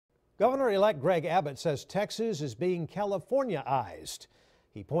Governor-elect Greg Abbott says Texas is being California-ized.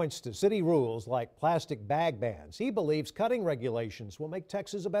 He points to city rules like plastic bag bans. He believes cutting regulations will make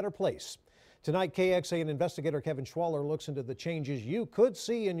Texas a better place. Tonight, KXAN investigator Kevin Schwaller looks into the changes you could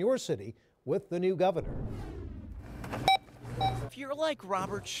see in your city with the new governor. If you're like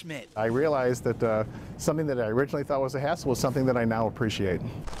Robert Schmidt, I realized that something that I originally thought was a hassle was something that I now appreciate.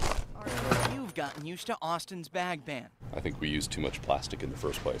 you've gotten used to Austin's bag ban. I think we use too much plastic in the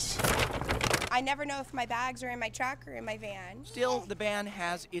first place. I never know if my bags are in my truck or in my van. Still, the ban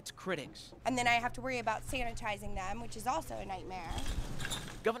has its critics. And then I have to worry about sanitizing them, which is also a nightmare.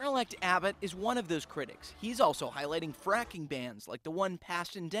 Governor-elect Abbott is one of those critics. He's also highlighting fracking bans like the one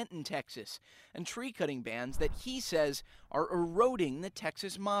passed in Denton, Texas, and tree-cutting bans that he says are eroding the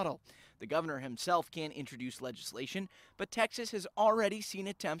Texas model. The governor himself can't introduce legislation, but Texas has already seen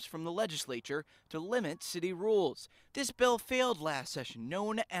attempts from the legislature to limit city rules. This bill failed last session,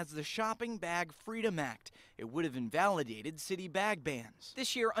 known as the Shopping Bag Freedom Act. It would have invalidated city bag bans.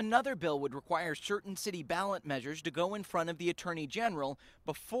 This year, another bill would require certain city ballot measures to go in front of the Attorney General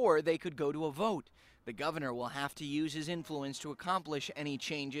before they could go to a vote. The governor will have to use his influence to accomplish any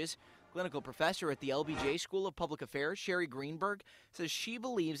changes. Clinical professor at the LBJ School of Public Affairs, Sherry Greenberg, says she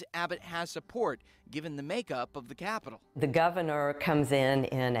believes Abbott has support given the makeup of the Capitol. The governor comes in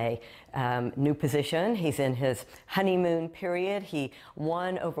a new position. He's in his honeymoon period. He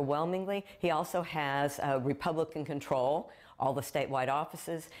won overwhelmingly. He also has Republican control, all the statewide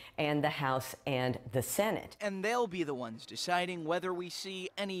offices, and the House and the Senate. And they'll be the ones deciding whether we see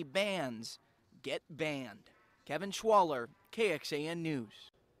any bans get banned. Kevin Schwaller, KXAN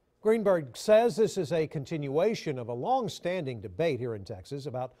News. Greenberg says this is a continuation of a long-standing debate here in Texas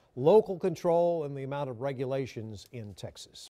about local control and the amount of regulations in Texas.